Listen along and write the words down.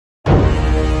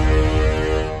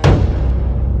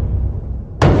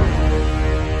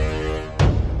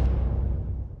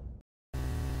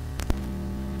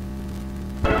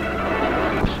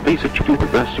space HQ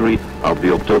anniversary of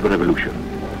the October Revolution,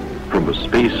 from the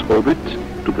space orbit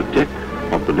to the deck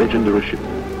of the legendary ship.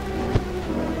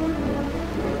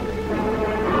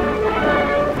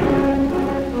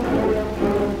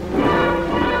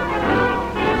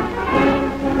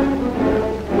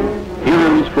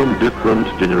 Heroes from different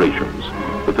generations.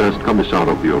 The first commissar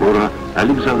of the Aurora,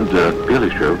 Alexander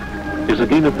Arkhipovich, is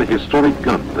again at the historic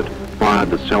gun that fired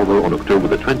the salvo on October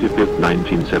the 25th,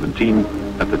 1917,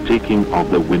 at the taking of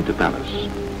the Winter Palace.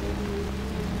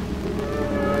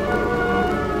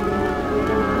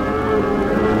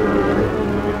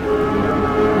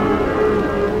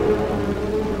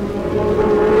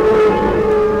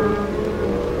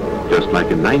 Just like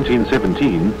in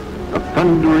 1917, a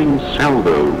thundering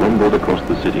salvo rumbled across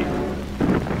the city.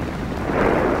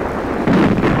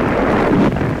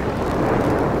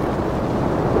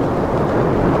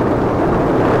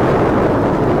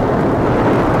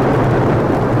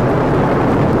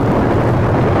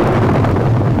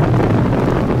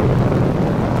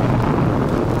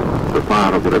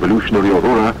 The revolutionary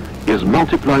Aurora is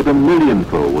multiplied a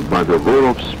millionfold by the roar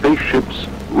of spaceships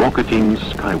rocketing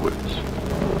skywards.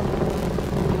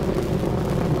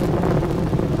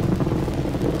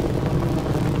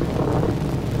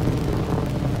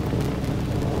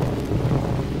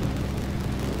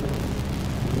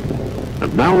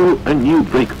 And now a new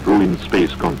breakthrough in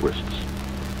space conquests.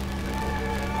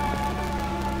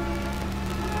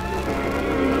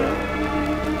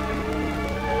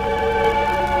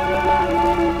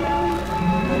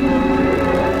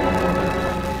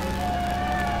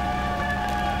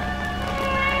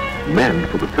 Man,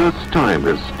 for the first time,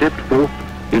 has stepped forth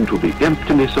into the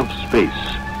emptiness of space.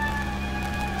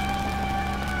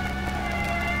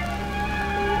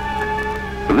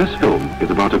 This film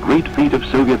is about a great feat of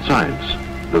Soviet science,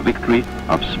 the victory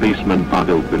of spacemen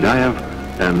Pavel Belyaev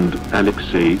and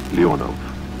Alexey Leonov.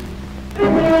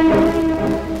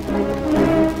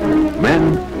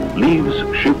 Man leaves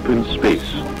ship in space.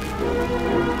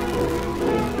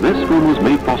 This film was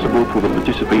made possible through the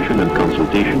participation and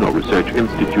consultation of research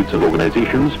institutes and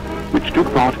organizations which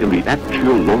took part in the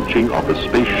actual launching of the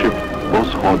spaceship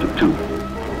Voskhod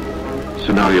 2.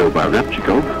 Scenario by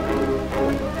Ryabchikov,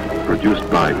 produced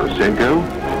by Kosenko,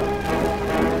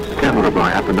 camera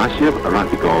by Afanasyev,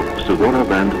 Arkhipovich,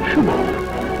 Suvorov and Shumov.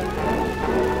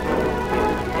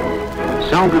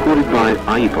 Sound recorded by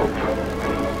Aipov.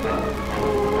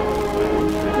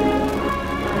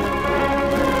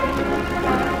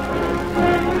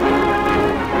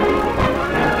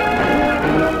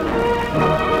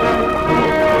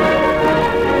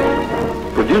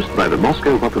 Produced by the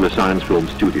Moscow Popular Science Film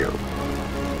Studio.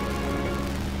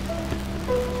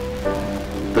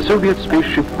 The Soviet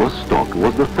spaceship Vostok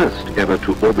was the first ever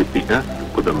to orbit the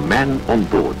Earth with a man on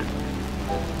board.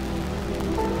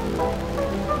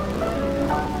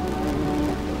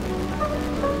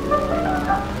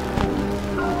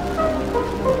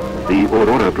 The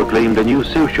Aurora proclaimed a new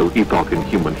social epoch in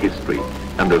human history,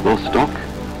 and the Vostok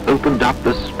opened up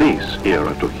the space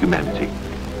era to humanity.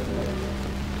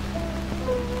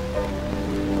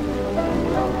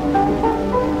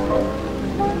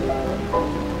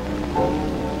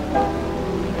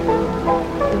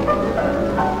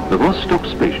 The Vostok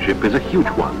spaceship is a huge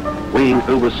one, weighing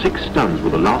over 6 tons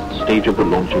with the last stage of the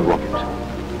launching rocket.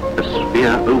 A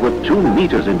sphere over 2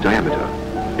 meters in diameter,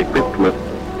 equipped with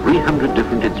 300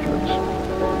 different instruments.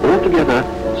 Altogether,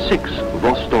 6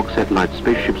 Vostok satellite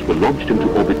spaceships were launched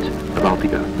into orbit about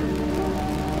the Earth.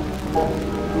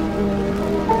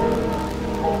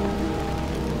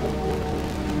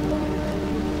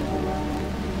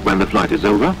 When the flight is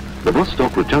over, the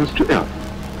Vostok returns to Earth,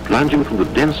 plunging through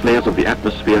the dense layers of the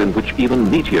atmosphere in which even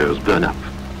meteors burn up.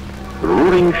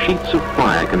 Roaring sheets of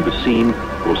fire can be seen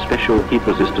through special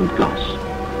heat-resistant glass.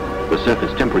 The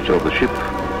surface temperature of the ship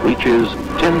reaches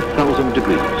 10,000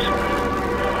 degrees.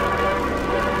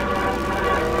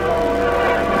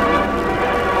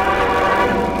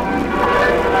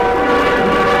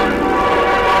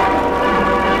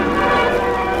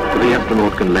 The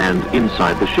astronaut can land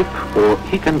inside the ship, or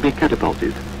he can be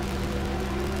catapulted.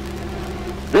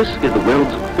 This is the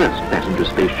world's first passenger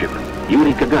spaceship,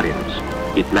 Yuri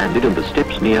Gagarin's. It landed on the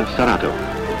steppes near Saratov.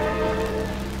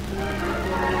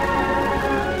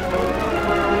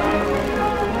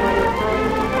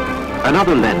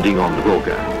 Another landing on the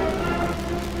Volga.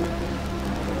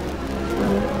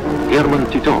 German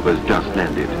Titov has just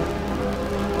landed.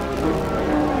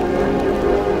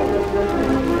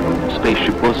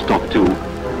 Spaceship Vostok 2,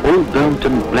 all burnt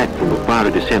and black from the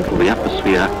fiery descent from the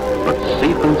atmosphere, but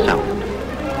safe and sound.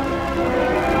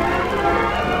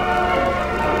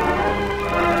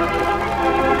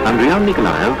 Andriy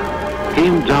Nikolaev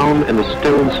came down in the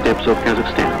stone steppes of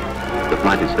Kazakhstan. The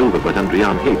flight is over, but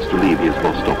Andrian hates to leave his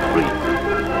Vostok free.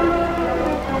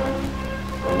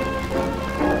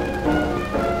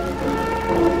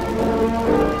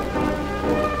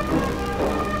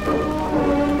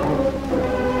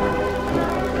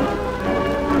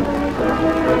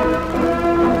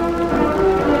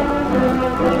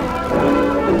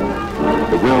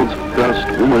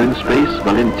 In space,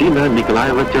 Valentina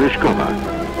Nikolaeva Tereshkova.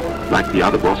 Like the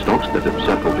other Vostoks that have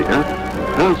circled the Earth,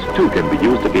 hers too can be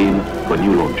used again for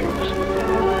new launchings.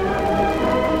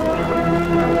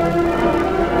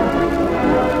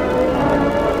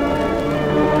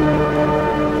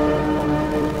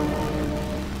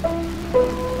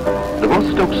 The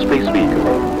Vostok space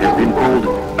vehicle has been called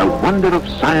a wonder of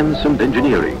science and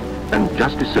engineering, and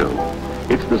justly so.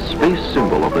 It's the space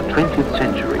symbol of the 20th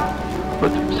century.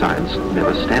 But science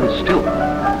never stands still.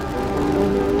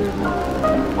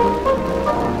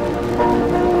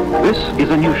 This is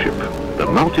a new ship, the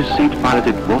multi-seat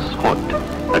piloted Voskhod,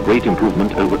 a great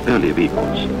improvement over earlier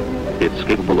vehicles. It's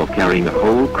capable of carrying a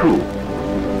whole crew.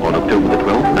 On October the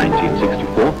 12th,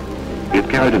 1964, it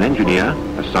carried an engineer,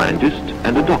 a scientist,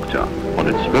 and a doctor on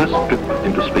its first trip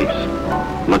into space.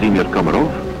 Vladimir Komarov,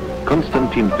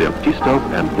 Konstantin Feoktistov,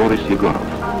 and Boris Yegorov.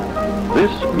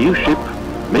 This new ship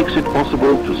makes it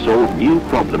possible to solve new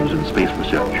problems in space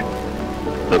research.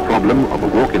 The problem of a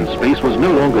walk in space was no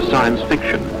longer science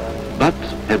fiction, but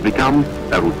had become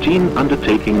a routine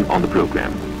undertaking on the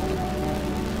program.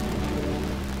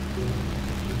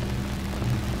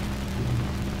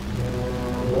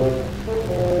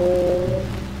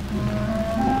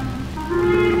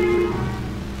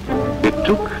 It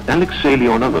took Alexey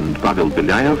Leonov and Pavel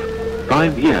Belyaev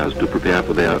 5 years to prepare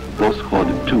for their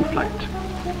Voskhod 2 flight.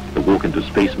 The walk into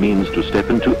space means to step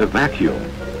into a vacuum,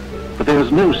 but there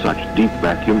is no such deep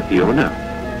vacuum here on Earth.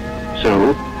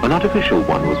 So, an artificial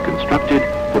one was constructed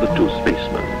for the two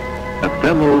spacemen, a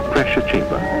thermal pressure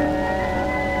chamber.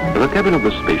 The cabin of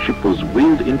the spaceship was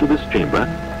wheeled into this chamber,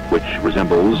 which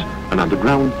resembles an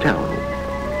underground town.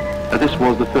 This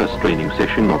was the first training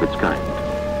session of its kind.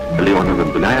 Leonov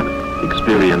and Belyaev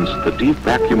experienced the deep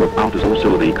vacuum of outer space,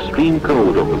 also the extreme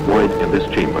cold of the void in this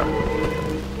chamber.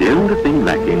 The only thing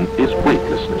lacking is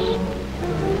weightlessness.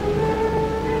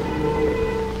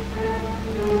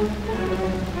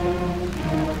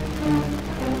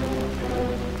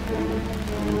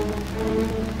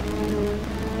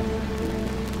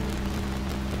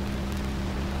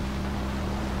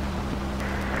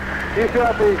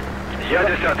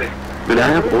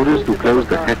 Belyaev orders to close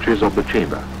the hatches of the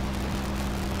chamber.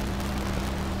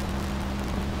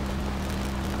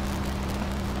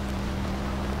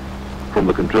 From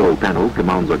the control panel,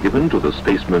 commands are given to the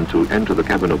spacemen to enter the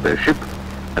cabin of their ship,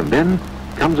 and then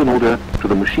comes an order to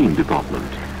the machine department.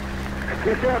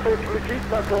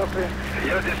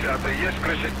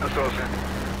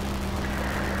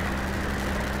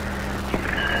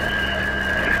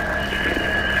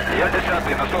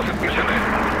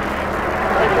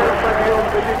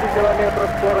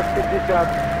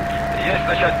 Есть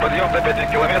начать подъем до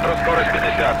 5 километров, скорость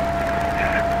 50.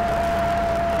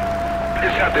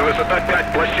 50, высота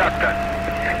 5, площадка.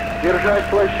 Держать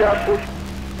площадку.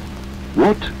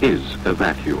 What is a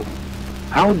vacuum?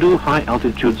 How do high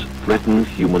altitudes threaten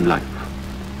human life?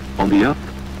 On the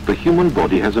Earth, the human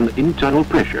body has an internal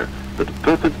pressure that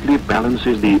perfectly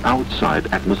balances the outside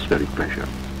atmospheric pressure.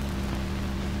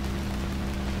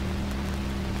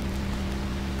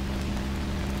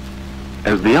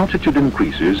 As the altitude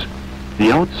increases,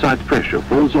 the outside pressure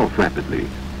falls off rapidly,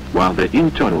 while the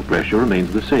internal pressure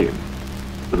remains the same.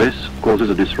 This causes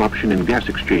a disruption in gas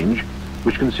exchange,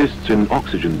 which consists in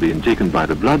oxygen being taken by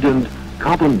the blood and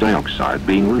carbon dioxide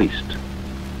being released.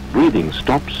 Breathing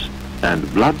stops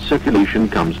and blood circulation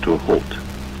comes to a halt.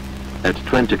 At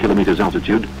 20 kilometers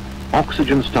altitude,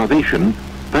 oxygen starvation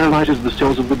paralyzes the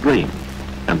cells of the brain,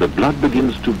 and the blood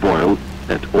begins to boil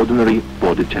at ordinary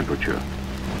body temperature.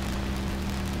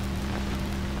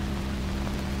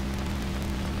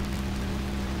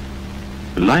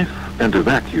 Life and a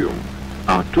vacuum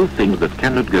are two things that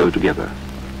cannot go together.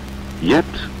 Yet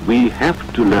we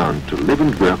have to learn to live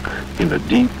and work in a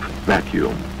deep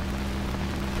vacuum.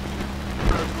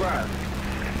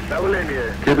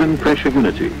 Cabin pressure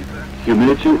unity.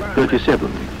 Humidity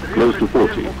 37, close to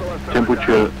 40.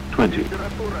 Temperature 20.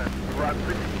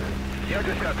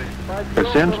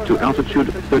 Ascent to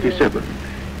altitude 37.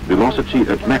 Velocity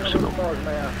at maximum.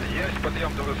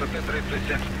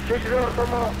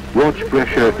 Watch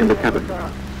pressure in the cabin.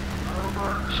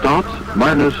 Start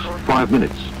 -5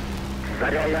 minutes.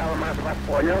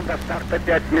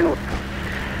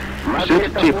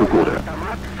 Set tape recorder.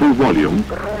 Full volume.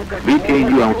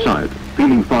 VKU outside.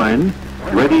 Feeling fine.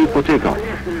 Ready for takeoff.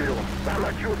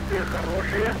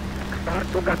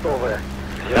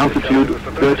 Altitude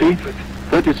 30,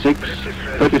 36,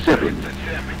 37.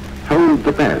 Hold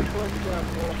the pad.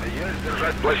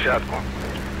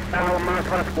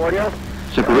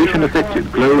 Separation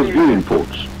effected. Close viewing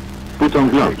ports. Put on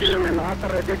gloves.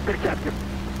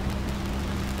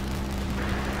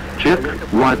 Check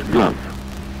right glove.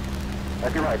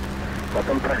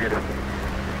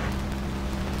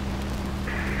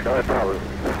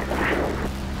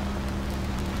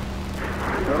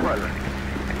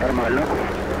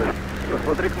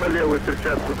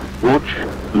 Watch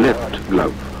left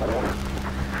glove.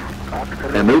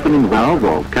 An opening valve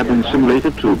of cabin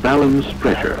simulator to balance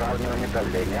pressure.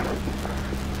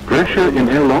 Pressure in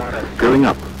airlock going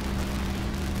up.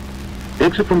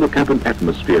 Exit from the cabin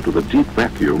atmosphere to the deep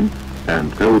vacuum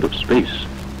and cold of space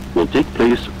will take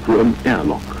place through an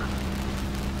airlock.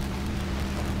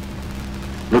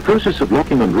 The process of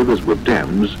locking on rivers with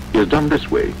dams is done this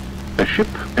way. A ship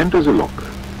enters a lock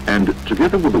and,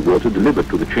 together with the water delivered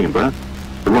to the chamber,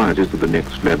 rises to the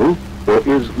next level or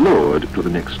is lowered to the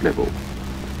next level.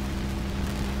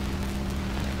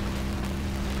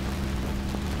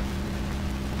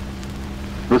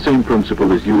 The same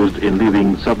principle is used in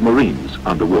leaving submarines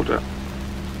underwater.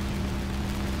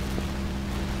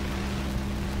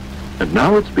 And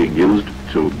now it's being used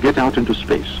to get out into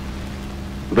space.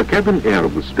 The cabin air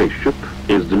of the spaceship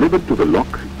is delivered to the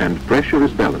lock and pressure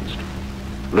is balanced.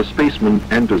 The spaceman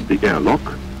enters the airlock,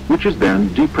 which is then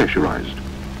depressurized.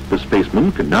 The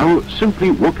spaceman can now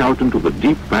simply walk out into the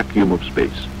deep vacuum of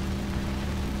space.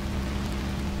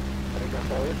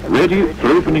 Ready for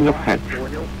opening of hatch.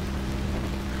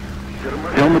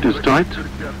 Helmet is tight,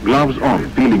 gloves on,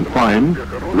 feeling fine,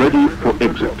 ready for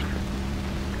exit.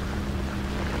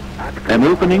 An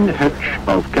opening hatch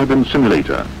of cabin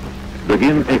simulator.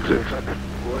 Begin exit.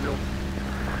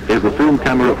 Is the film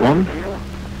camera on?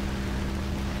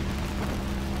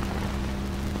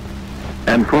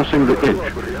 And crossing the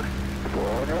edge.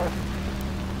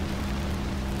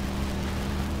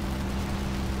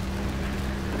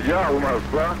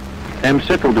 Am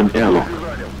settled in airlock.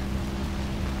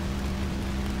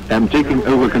 Am taking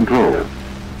over control.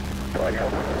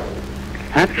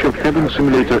 Hatch of cabin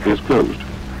simulator is closed.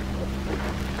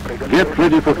 Get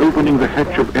ready for opening the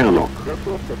hatch of airlock.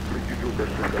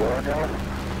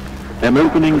 Am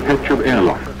opening hatch of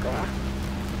airlock.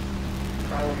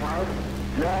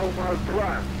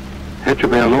 Hatch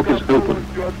of airlock is open.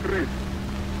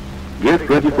 Get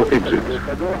ready for exit.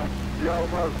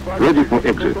 Ready for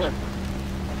exit.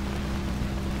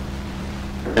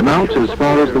 Am out as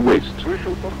far as the waist.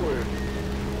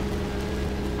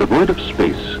 The void of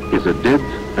space is a dead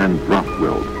and rough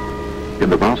world. In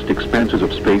the vast expanses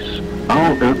of space,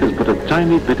 our Earth is but a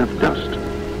tiny bit of dust.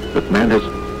 But man has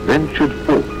ventured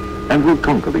forth and will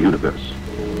conquer the universe.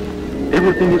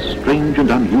 Everything is strange and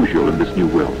unusual in this new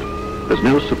world. There's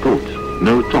no support,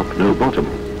 no top, no bottom.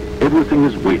 Everything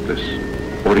is weightless.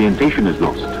 Orientation is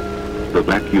lost. The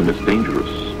vacuum is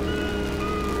dangerous.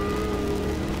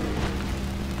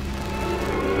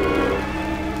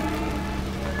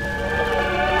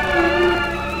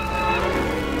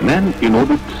 Man in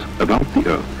orbit about the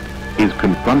Earth is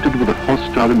confronted with a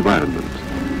hostile environment,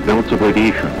 belts of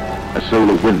radiation, a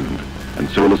solar wind, and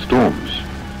solar storms.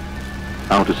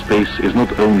 Outer space is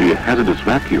not only a hazardous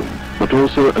vacuum, but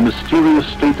also a mysterious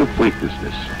state of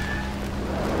weightlessness.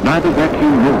 Neither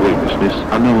vacuum nor weightlessness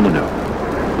are known enough,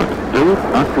 but both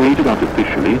are created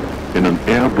artificially in an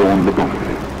airborne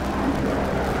laboratory.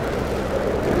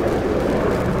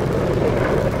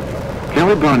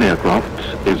 Caliban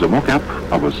aircraft is a mock-up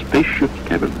of a spaceship's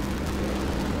cabin.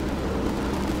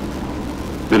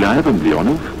 Belayev and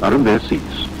Leonov are in their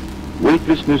seats.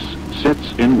 Weightlessness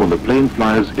sets in when the plane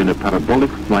flies in a parabolic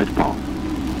flight path.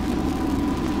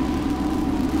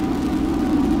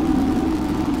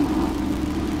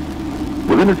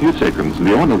 Within a few seconds,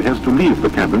 Leonov has to leave the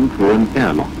cabin through an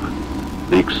airlock.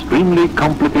 The extremely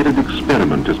complicated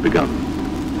experiment has begun.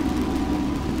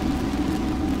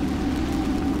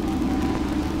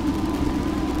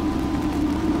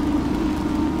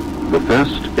 The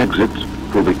first exit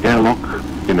through the airlock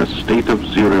in a state of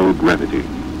zero gravity.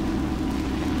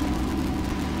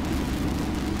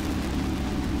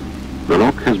 The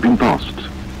lock has been passed.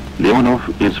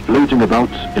 Leonov is floating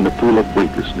about in a pool of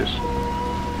weightlessness.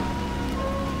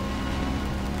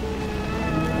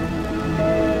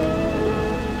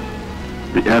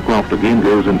 The aircraft again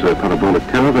goes into a parabolic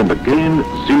curve and again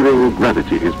zero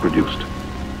gravity is produced.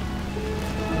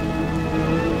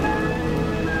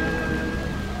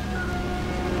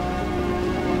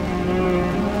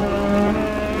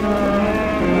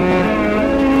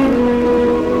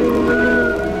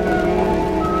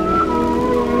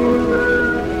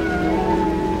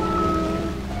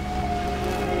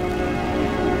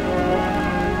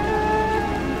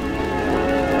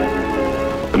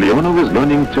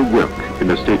 beginning to work in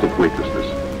a state of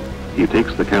weightlessness. He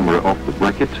takes the camera off the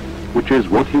bracket, which is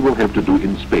what he will have to do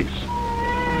in space.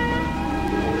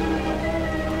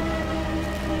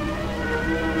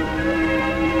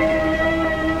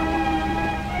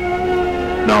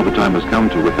 Now the time has come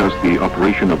to rehearse the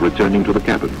operation of returning to the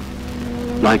cabin.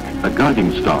 Like a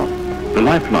guiding star, the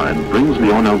lifeline brings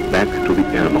Leonov back to the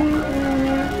airlock.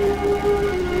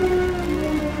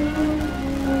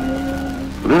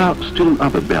 There are still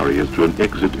other barriers to an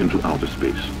exit into outer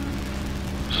space.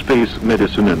 Space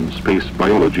medicine and space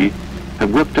biology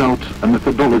have worked out a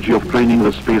methodology of training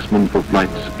the spaceman for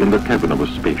flights in the cabin of a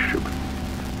spaceship.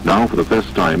 Now, for the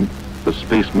first time, the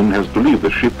spaceman has to leave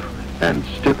the ship and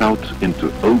step out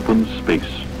into open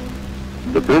space.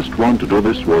 The first one to do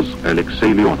this was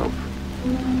Alexey Leonov.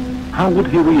 How would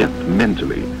he react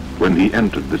mentally when he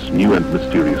entered this new and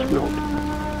mysterious world?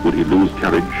 Would he lose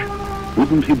courage?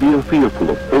 Wouldn't he be fearful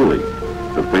of falling,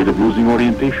 afraid of losing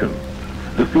orientation,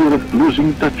 the fear of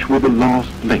losing touch with the last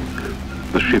link,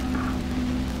 the ship?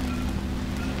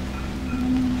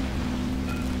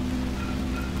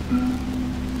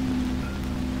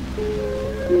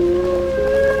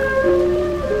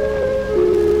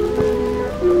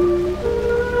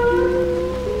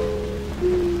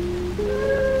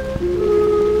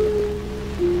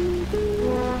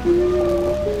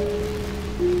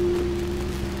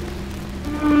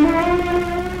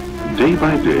 Day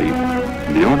by day,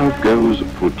 Leonov goes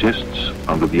for tests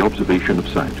under the observation of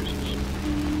scientists.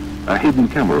 A hidden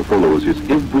camera follows his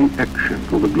every action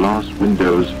through the glass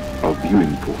windows of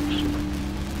viewing ports.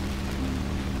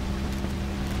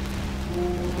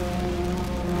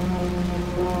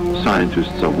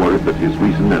 Scientists are worried that his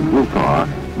reason and willpower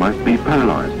might be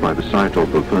paralyzed by the sight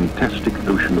of the fantastic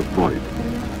ocean of void,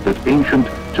 that ancient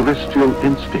terrestrial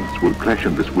instincts will clash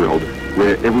in this world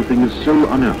where everything is so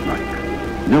unearth-like.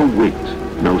 No weight,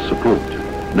 no support,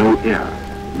 no air,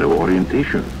 no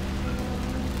orientation.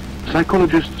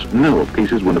 Psychologists know of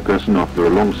cases when a person after a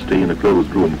long stay in a closed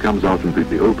room comes out into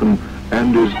the open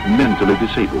and is mentally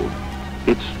disabled.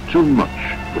 It's too much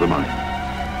for the mind.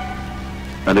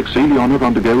 Alexey Leonov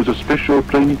undergoes a special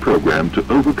training program to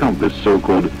overcome this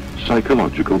so-called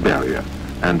psychological barrier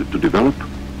and to develop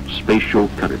spatial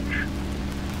courage.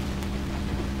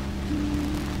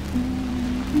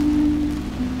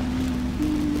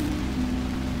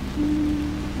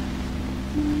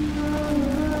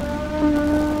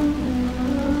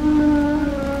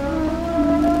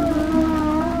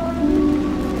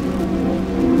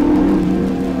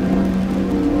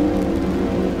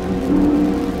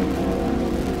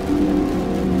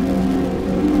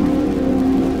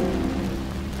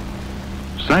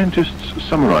 Scientists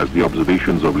summarized the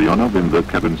observations of Leonov in the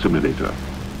cabin simulator.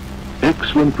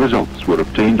 Excellent results were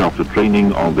obtained after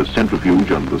training on the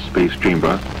centrifuge and the space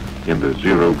chamber, in the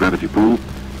zero-gravity pool,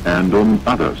 and on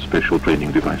other special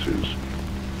training devices.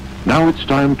 Now it's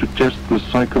time to test the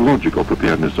psychological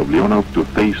preparedness of Leonov to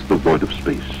face the void of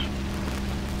space.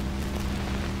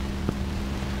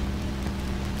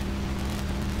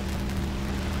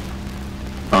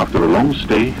 After a long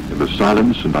stay in the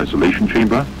silence and isolation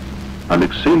chamber,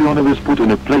 Alexey Leonov is put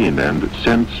in a plane and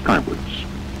sent skywards.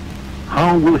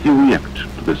 How will he react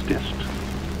to this test?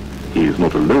 He is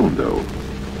not alone, though.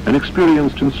 An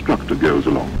experienced instructor goes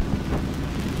along.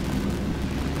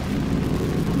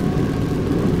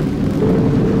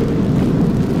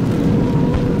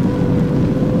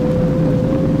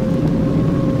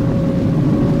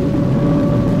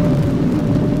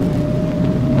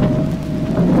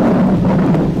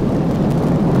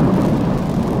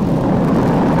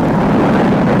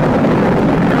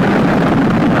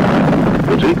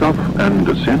 Takeoff and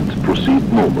descent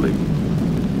proceed normally.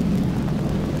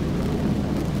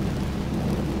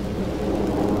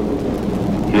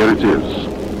 Here it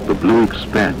is, the blue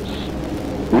expanse.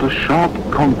 What a sharp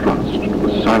contrast to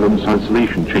the silence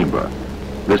isolation chamber,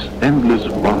 this endless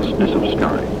vastness of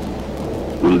sky.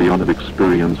 Will Leonov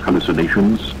experience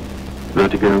hallucinations,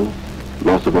 vertigo,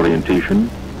 loss of orientation,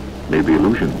 maybe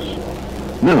illusions?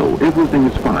 No, everything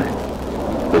is fine.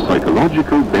 The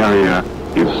psychological barrier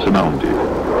is surmounted.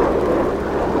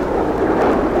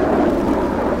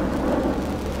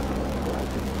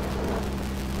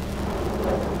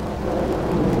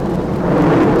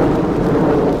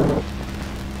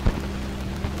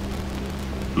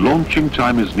 Launching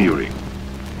time is nearing.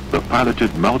 The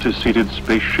piloted multi-seated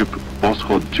spaceship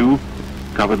Voskhod 2,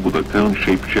 covered with a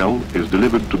cone-shaped shell, is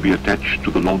delivered to be attached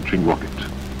to the launching rocket.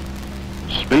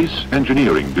 Space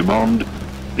engineering demand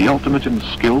the ultimate in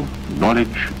skill,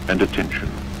 knowledge, and attention.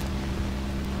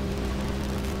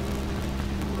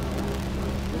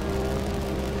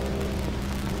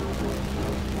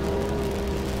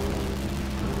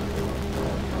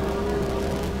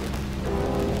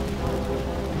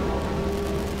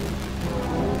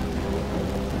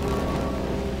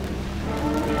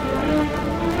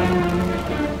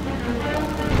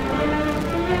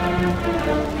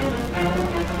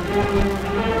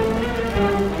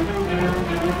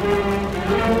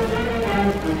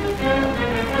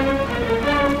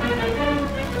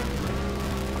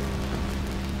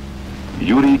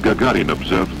 Gagarin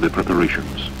observes the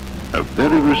preparations. A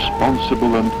very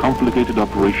responsible and complicated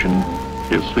operation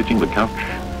is fitting the couch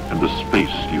and the space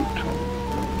suit.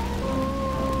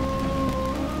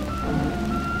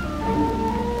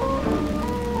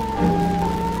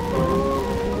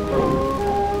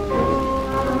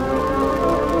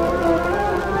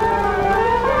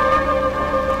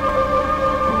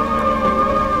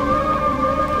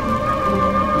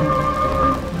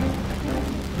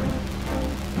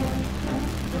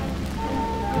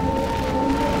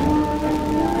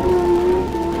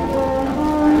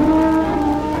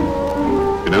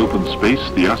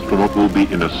 The astronaut will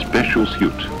be in a special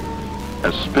suit.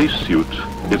 A spacesuit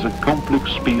is a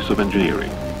complex piece of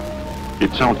engineering.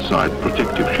 Its outside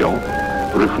protective shell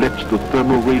reflects the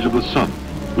thermal rays of the sun,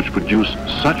 which produce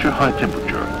such a high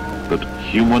temperature that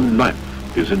human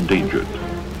life is endangered.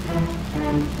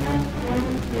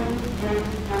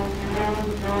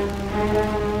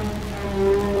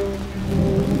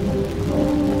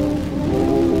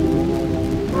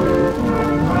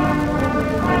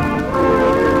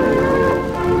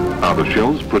 Other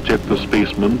shells protect the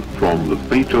spaceman from the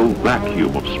fatal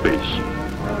vacuum of space.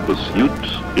 The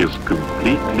suit is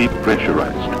completely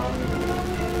pressurized.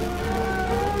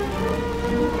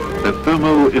 A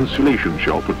thermal insulation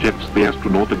shell protects the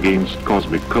astronaut against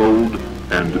cosmic cold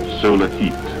and solar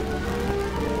heat.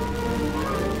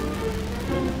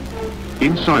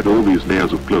 Inside all these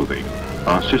layers of clothing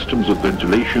are systems of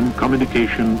ventilation,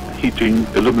 communication, heating,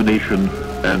 illumination,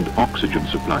 and oxygen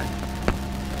supply.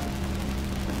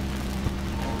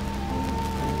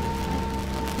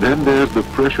 Then there's the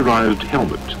pressurized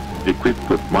helmet, equipped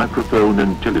with microphone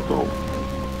and telephone.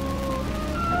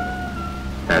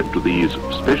 Add to these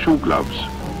special gloves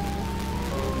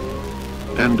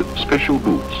and special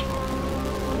boots.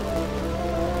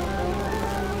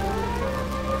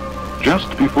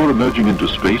 Just before emerging into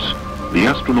space, the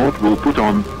astronaut will put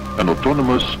on an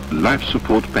autonomous life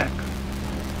support pack.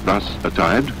 Thus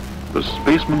attired, the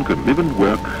spaceman can live and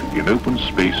work in open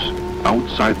space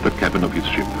outside the cabin of his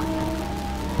ship.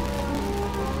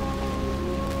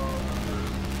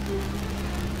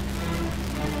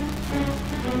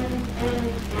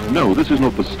 No, this is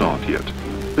not the start yet.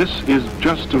 This is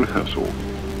just a rehearsal.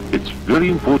 It's very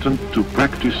important to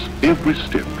practice every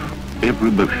step,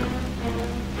 every motion.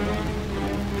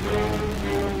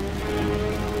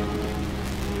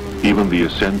 Even the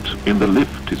ascent in the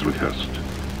lift is rehearsed.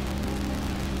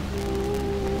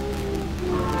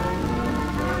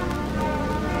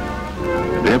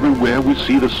 And everywhere we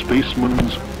see the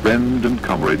spaceman's friend and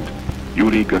comrade,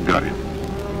 Yuri Gagarin.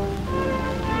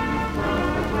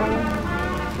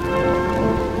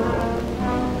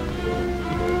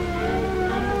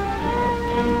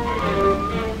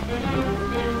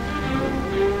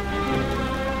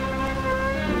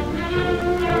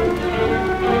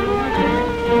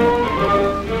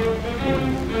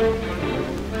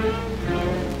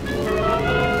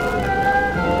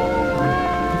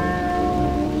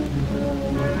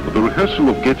 The rehearsal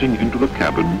of getting into the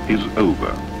cabin is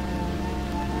over.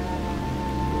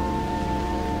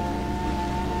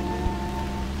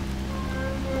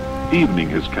 Evening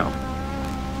has come,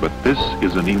 but this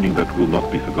is an evening that will not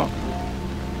be forgotten.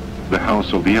 The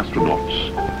house of the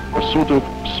astronauts, a sort of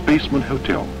spaceman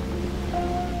hotel.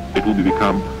 It will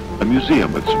become a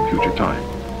museum at some future time.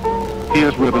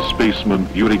 Here's where the spacemen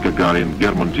Yuri Gagarin,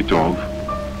 German Titov,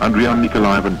 Andrian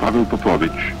Nikolaev and Pavel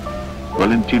Popovich,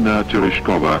 Valentina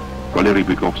Tereshkova, Valery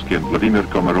Bykovsky and Vladimir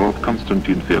Komarov,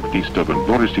 Konstantin Feoktistov and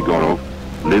Boris Igorov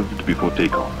lived before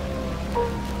takeoff.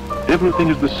 Everything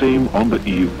is the same on the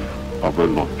eve of a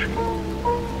launching.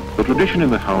 The tradition in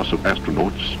the House of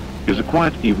Astronauts is a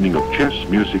quiet evening of chess,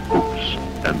 music, books,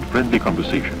 and friendly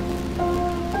conversation.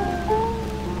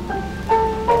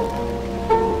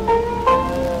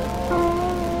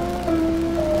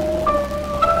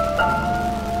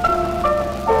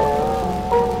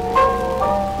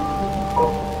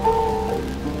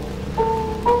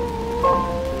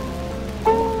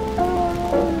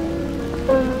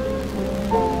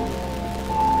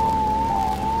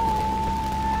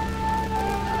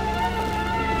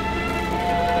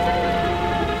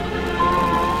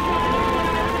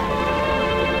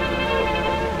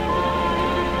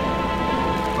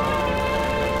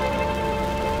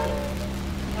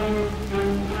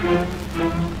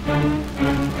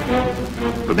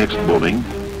 The next morning,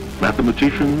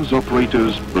 mathematicians,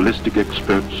 operators, ballistic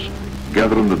experts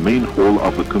gather in the main hall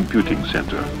of the computing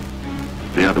center.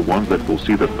 They are the ones that will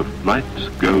see that the flight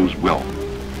goes well.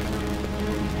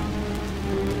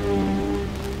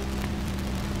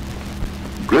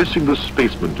 Dressing the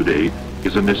spaceman today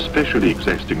is an especially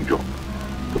exhausting job.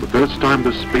 For the first time,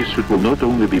 the spacesuit will not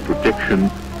only be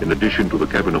protection, in addition to the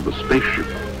cabin of the spaceship,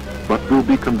 but will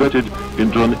be converted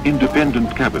into an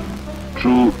independent cabin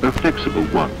through a flexible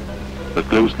one that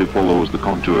closely follows the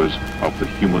contours of the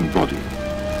human body.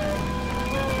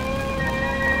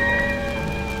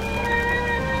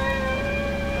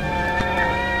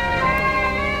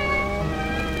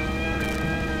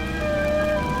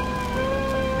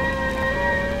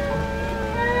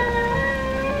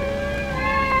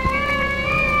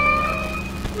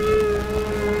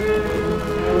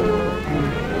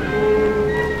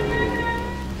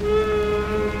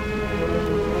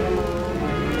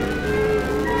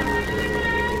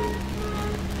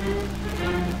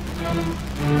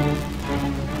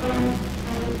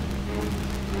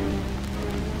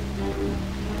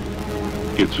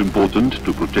 It's important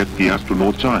to protect the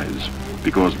astronaut's eyes,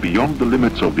 because beyond the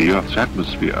limits of the Earth's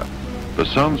atmosphere, the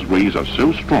sun's rays are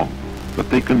so strong that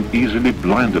they can easily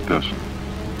blind a person.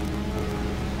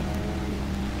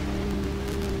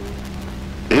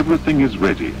 Everything is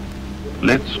ready.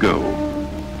 Let's go.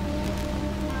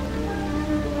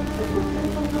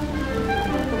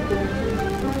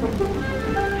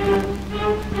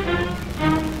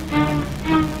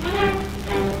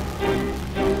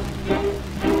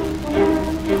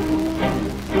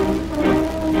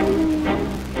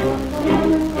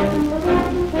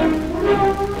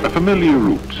 Familiar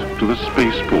route to the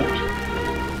spaceport.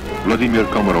 Vladimir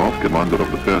Komarov, commander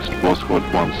of the first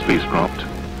Voskhod 1 spacecraft,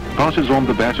 passes on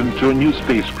the baton to a new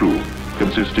space crew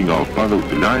consisting of Pavel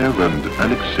Belyaev and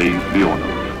Alexey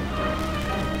Leonov.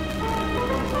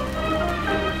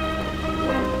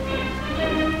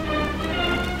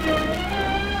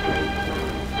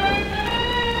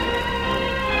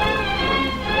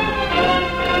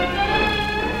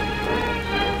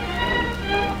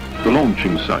 The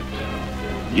launching site.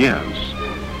 Years,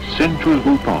 centuries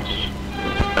will pass,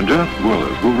 and Earth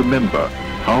dwellers will remember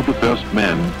how the first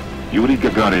man, Yuri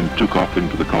Gagarin, took off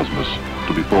into the cosmos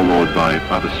to be followed by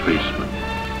other spacemen.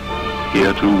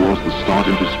 Here too was the start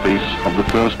into space of the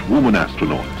first woman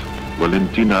astronaut,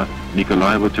 Valentina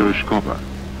Nikolaeva Tereshkova.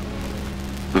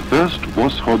 The first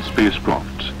Voskhod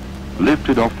spacecraft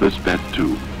lifted off this bed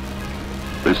too.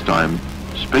 This time,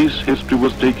 space history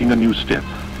was taking a new step.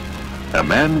 A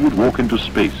man would walk into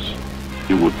space.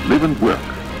 He would live and work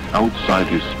outside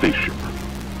his spaceship.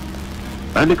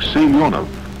 Alexey Leonov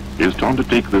is to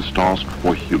undertake this task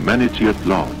for humanity at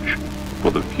large,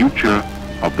 for the future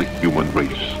of the human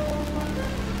race.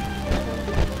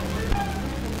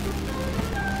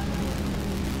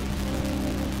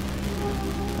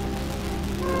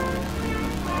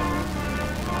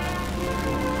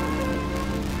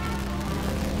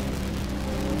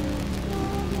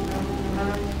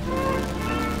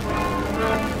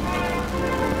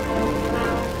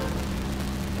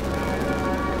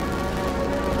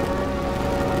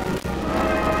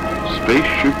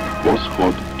 Spaceship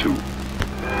Voskhod 2.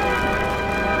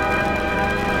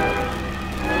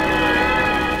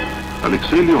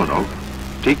 Alexey Leonov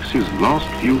takes his last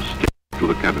few steps to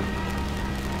the cabin.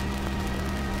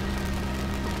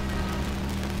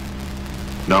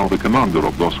 Now the commander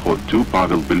of Voskhod 2,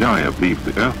 Pavel Belyaev, leaves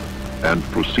the Earth and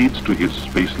proceeds to his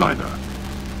space liner.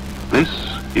 This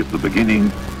is the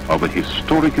beginning of a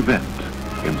historic event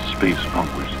in space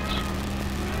conquests.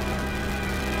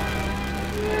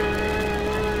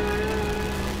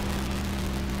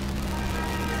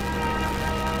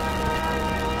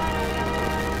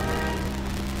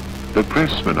 The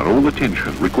pressmen are all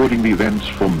attention, recording the events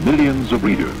for millions of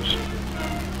readers.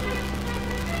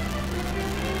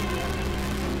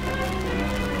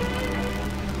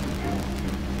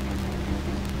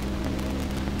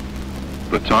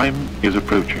 The time is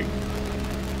approaching.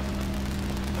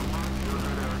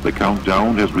 The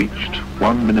countdown has reached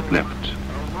 1 minute left.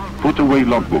 Put away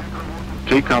logbook.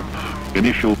 Take up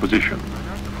initial position.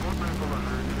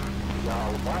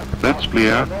 That's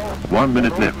clear. 1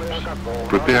 minute left.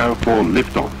 Prepare for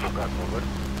liftoff.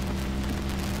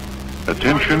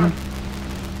 Attention.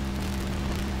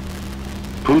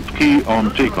 Put key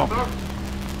on takeoff.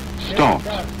 Start.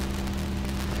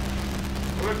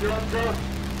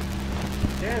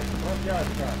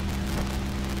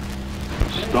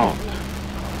 Start.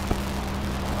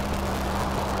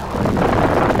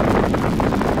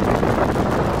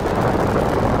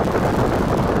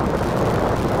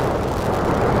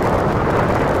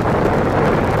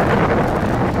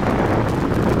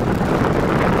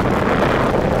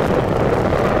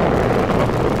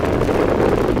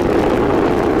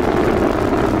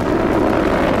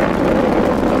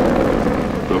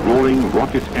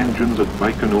 Rocket engines at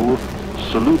Baikonur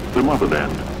salute the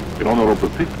motherland in honor of the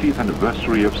 50th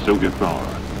anniversary of Soviet power.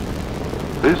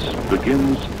 This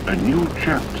begins a new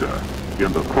chapter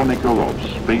in the chronicle of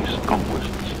space conquests.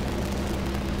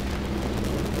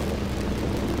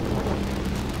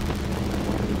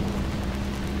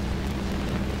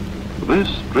 This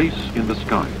trace in the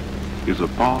sky is a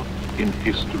part in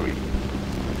history.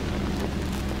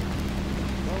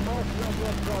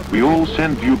 We all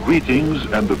send you greetings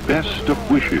and the best of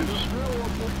wishes.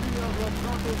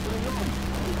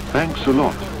 Thanks a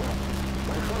lot.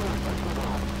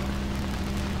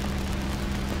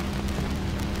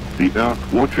 The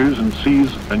Earth watches and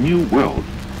sees a new world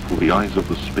through the eyes of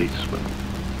the spaceman.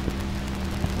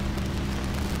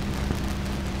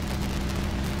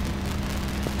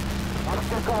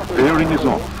 Bearing is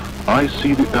off. I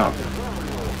see the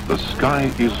Earth. The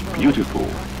sky is beautiful.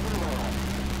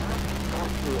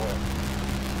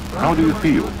 How do you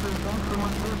feel?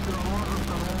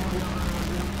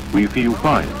 We feel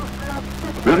fine.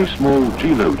 Very small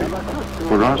G-loading.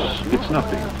 For us, it's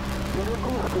nothing.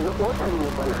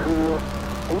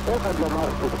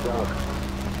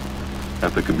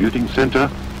 At the computing center,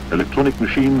 electronic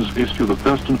machines issue the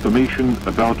first information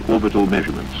about orbital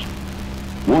measurements.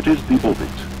 What is the orbit?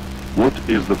 What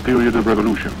is the period of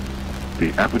revolution?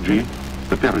 The apogee,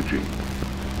 the perigee.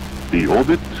 The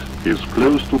orbit is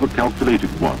close to the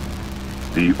calculated one.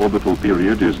 The orbital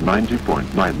period is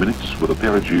 90.9 minutes with a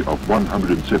perigee of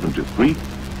 173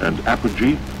 and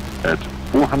apogee at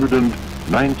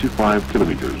 495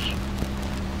 kilometers.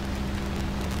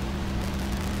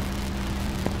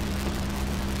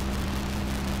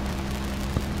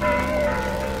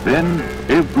 Then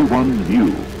everyone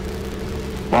knew.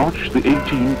 March the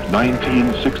 18th,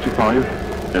 1965,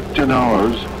 at 10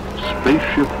 hours,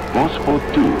 spaceship Voskhod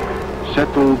 2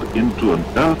 settled into an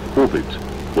Earth orbit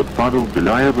with Pavel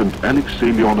Belyaev and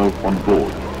Alexey Leonov on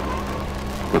board.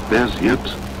 But there's yet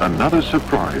another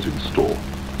surprise in store.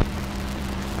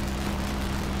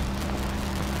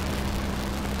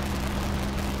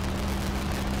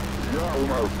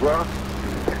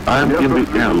 I am in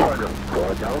the airlock.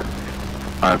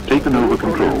 I have taken over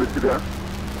control.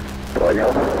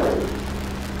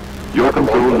 Your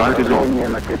control light is on.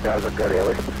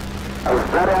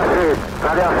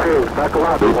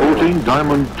 Reporting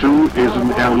Diamond 2 is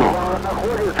in airlock.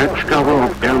 Hatch cover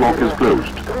of airlock is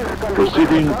closed.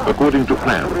 Proceeding according to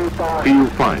plan. Feel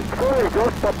fine.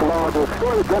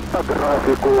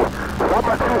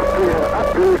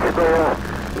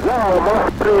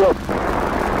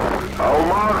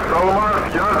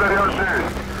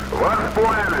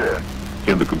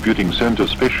 In the computing center,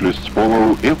 specialists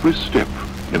follow every step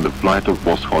in the flight of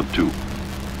Voskhod 2.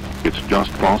 It's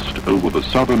just passed over the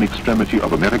southern extremity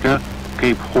of America,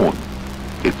 Cape Horn.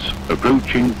 It's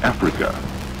approaching Africa.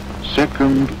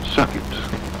 Second circuit.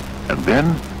 And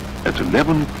then, at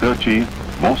 11:30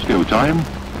 Moscow time,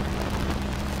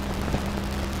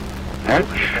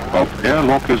 hatch of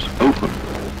airlock is open.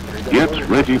 Get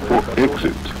ready for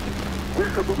exit.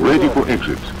 Ready for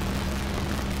exit.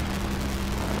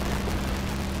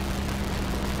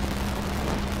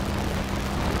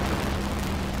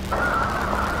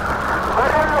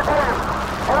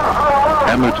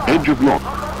 I'm at edge of lock.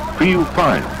 Feel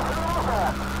fine.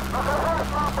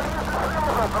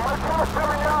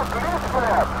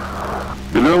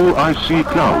 Below I see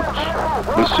clouds.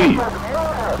 The sea.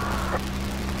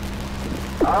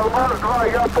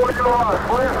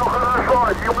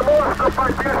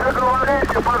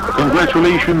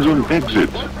 Congratulations on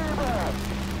exit.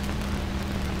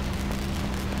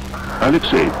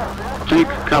 Alexey, take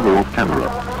cover of camera.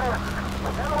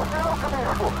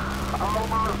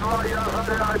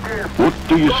 What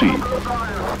do you see?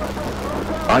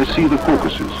 I see the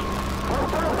Caucasus.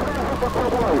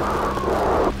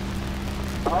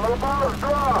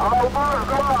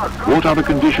 What are the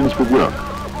conditions for work?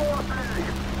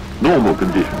 Normal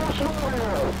conditions.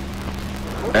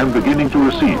 I'm beginning to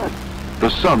recede. The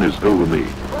sun is over me.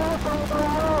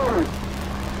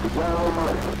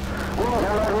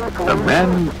 A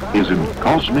man is in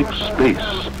cosmic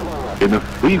space, in a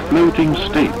free-floating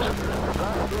state.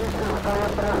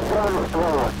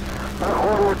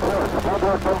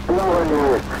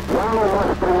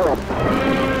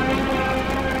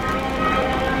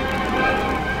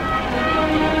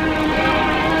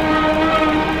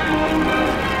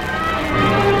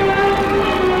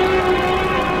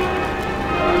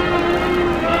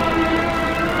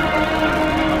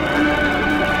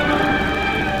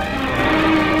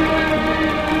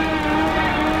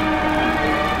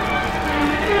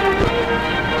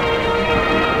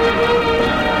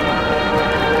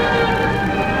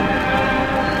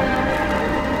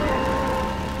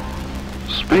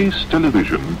 Space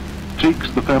television takes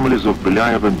the families of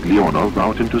Belyaev and Leonov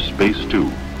out into space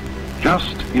too.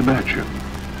 Just imagine,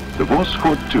 the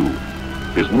Voskhod 2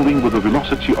 is moving with a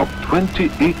velocity of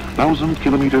 28,000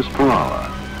 kilometers per hour,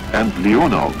 and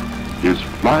Leonov is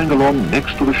flying along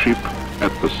next to the ship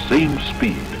at the same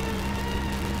speed.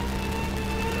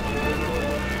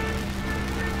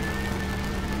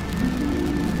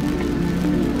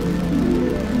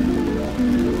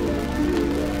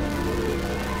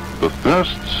 The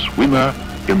first swimmer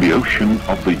in the ocean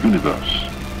of the universe.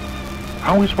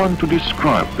 How is one to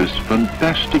describe this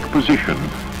fantastic position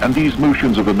and these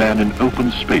motions of a man in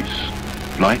open space?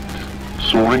 Flight,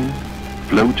 soaring,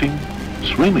 floating,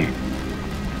 swimming.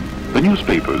 The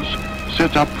newspapers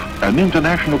set up an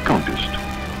international contest.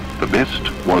 The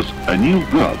best was a new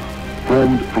verb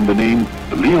formed from the name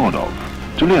Leonov,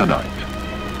 to Leonite.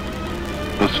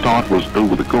 The start was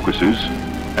over the Caucasus,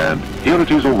 and here it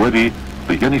is already,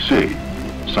 the Yenisei,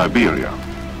 Siberia.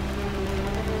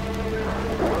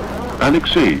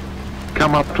 Alexey,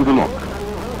 come up to the lock.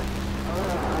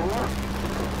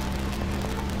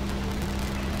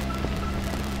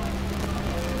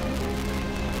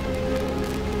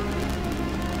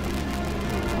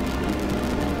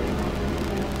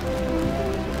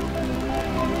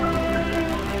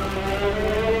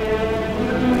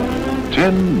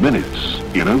 "10 minutes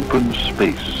in open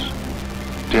space.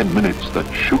 10 minutes that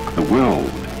shook the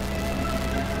world."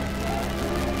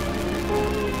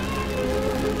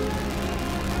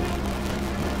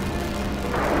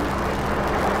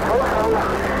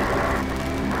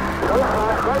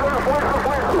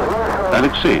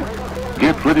 Alexey,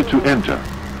 get ready to enter.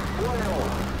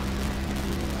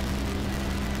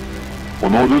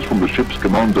 On orders from the ship's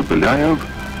commander Belyaev,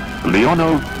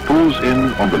 Leonov pulls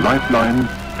in on the lifeline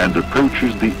and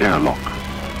approaches the airlock.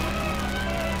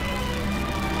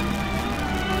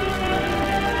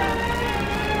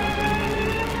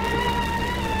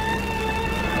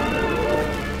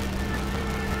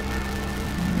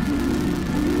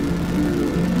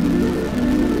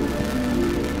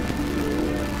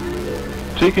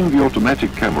 Taking the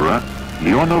automatic camera,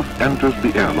 Leonov enters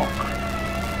the airlock.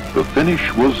 The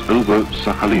finish was over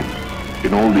Sakhalin.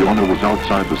 In all, Leonov was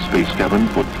outside the space cabin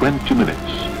for 20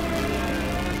 minutes.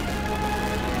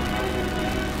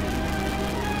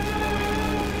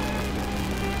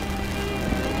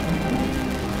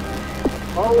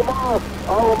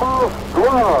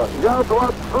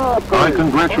 I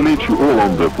congratulate you all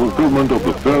on the fulfillment of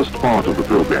the first part of the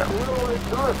program.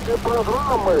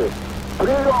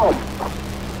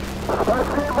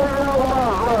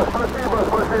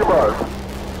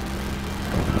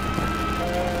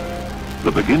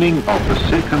 The beginning of the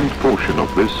second portion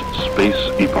of this space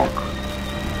epoch.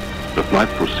 The flight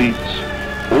proceeds,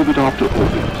 orbit after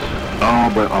orbit, hour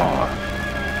by hour.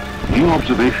 New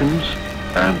observations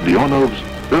and Leonov's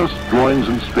first drawings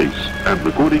in space and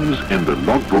recordings in the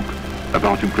logbook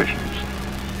about impressions.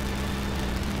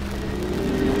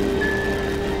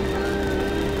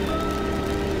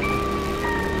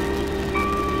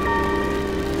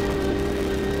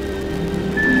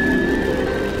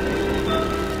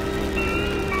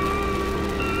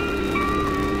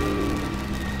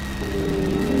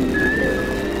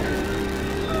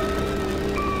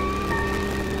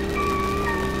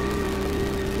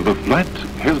 The flight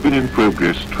has been in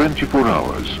progress 24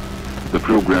 hours. The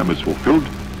program is fulfilled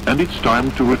and it's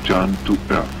time to return to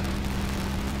Earth.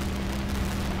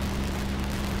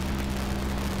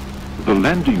 The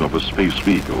landing of a space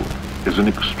vehicle is an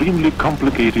extremely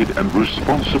complicated and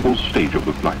responsible stage of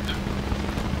the flight.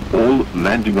 All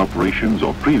landing operations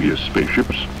of previous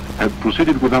spaceships had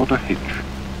proceeded without a hitch.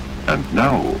 And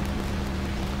now...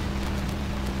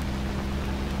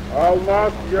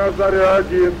 Алмаз, я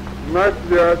заряден, на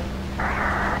связь.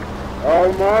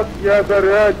 Алмаз, я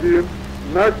заряден,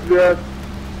 на связь.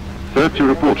 30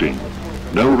 reporting.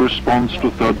 No response to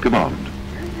third command.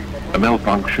 A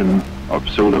malfunction of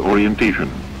solar orientation.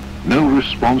 No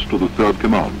response to the third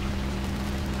command.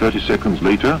 30 seconds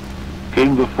later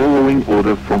came the following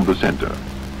order from the center.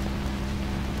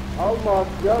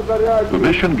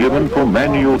 Permission given for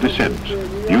manual descent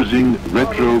using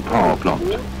retro power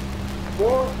plant.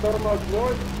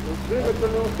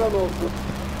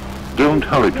 Don't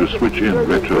hurry to switch in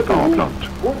retro power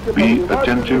plant. Be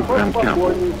attentive and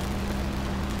careful.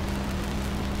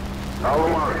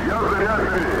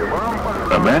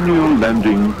 A manual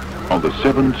landing on the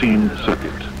 17th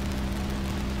circuit.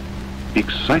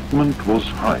 Excitement was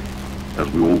high as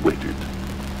we all waited.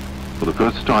 For the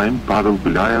first time, Pavel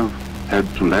Belyaev had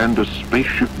to land a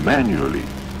spaceship manually,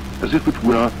 as if it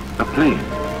were a plane.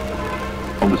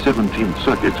 On the 17th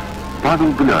circuit,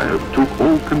 Pavel Belyaev took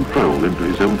all control into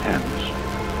his own hands.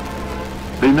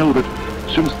 They know that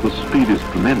since the speed is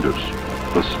tremendous,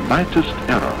 the slightest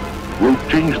error will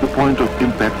change the point of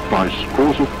impact by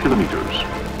scores of kilometers.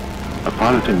 A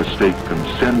piloting mistake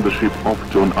can send the ship off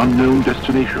to an unknown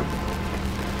destination.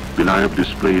 Belayev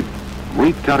displayed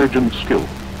great courage and skill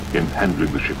in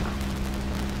handling the ship.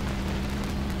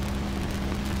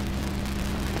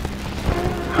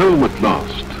 Home at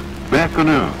last, back on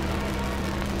Earth.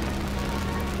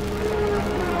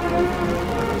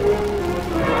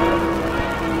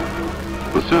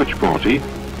 The search party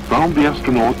found the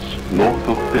astronauts north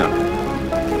of Perth.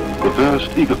 The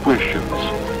first eager questions: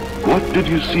 what did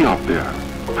you see out there?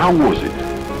 How was it?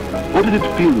 What did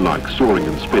it feel like soaring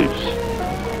in space?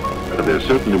 And there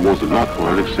certainly was a lot for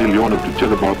Alexey Leonov to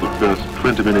tell about the first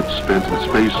 20 minutes spent in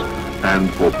space, and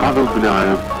for Pavel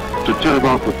Belayev to tell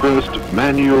about the first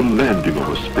manual landing of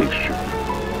a spaceship.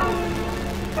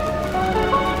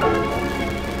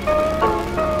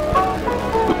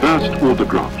 The first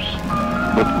autographs,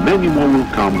 but many more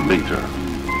will come later.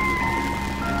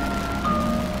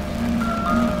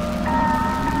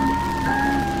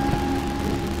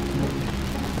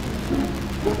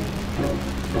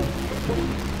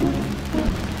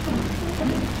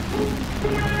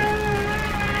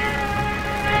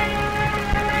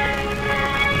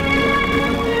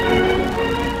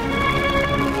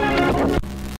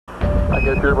 I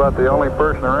guess you're about the only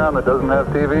person around that doesn't have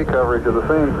TV coverage of the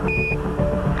scene.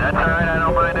 That's all right, I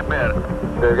don't mind a bit.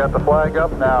 They've got the flag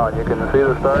up now, and you can see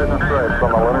the stars and stripes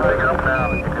on the lunar Flag surface. up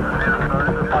now, you can see the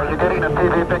stars. Are you getting a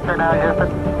TV picture now, Houston?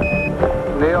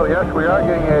 Neil, yes, we are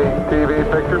getting a TV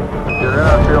picture. You're in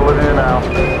our field of view now.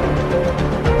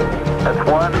 That's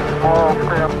one small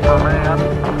step for man,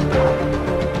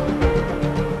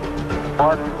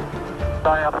 one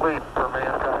giant leap